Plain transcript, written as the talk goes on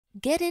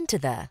Get into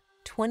the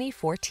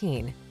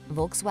 2014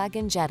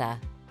 Volkswagen Jetta.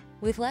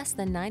 With less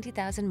than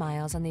 90,000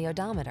 miles on the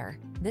odometer,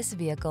 this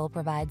vehicle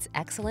provides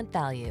excellent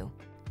value.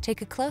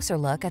 Take a closer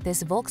look at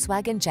this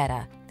Volkswagen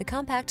Jetta, the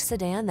compact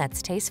sedan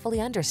that's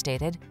tastefully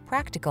understated,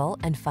 practical,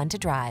 and fun to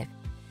drive.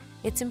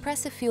 Its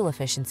impressive fuel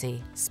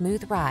efficiency,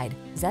 smooth ride,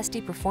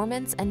 zesty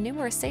performance, and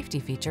numerous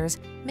safety features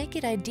make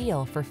it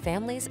ideal for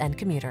families and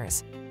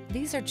commuters.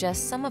 These are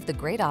just some of the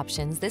great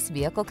options this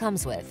vehicle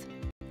comes with: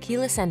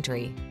 keyless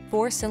entry,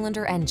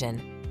 4-cylinder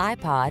engine,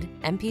 iPod,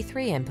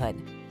 MP3 input,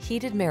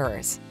 heated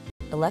mirrors,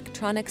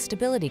 electronic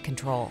stability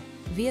control,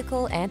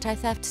 vehicle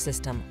anti-theft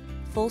system,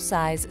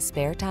 full-size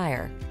spare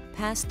tire,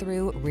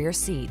 pass-through rear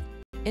seat,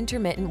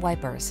 intermittent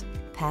wipers,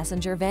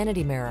 passenger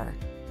vanity mirror.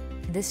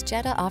 This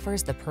Jetta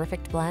offers the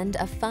perfect blend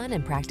of fun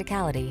and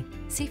practicality.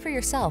 See for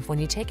yourself when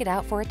you take it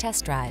out for a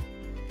test drive.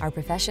 Our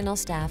professional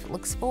staff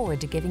looks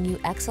forward to giving you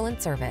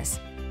excellent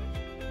service.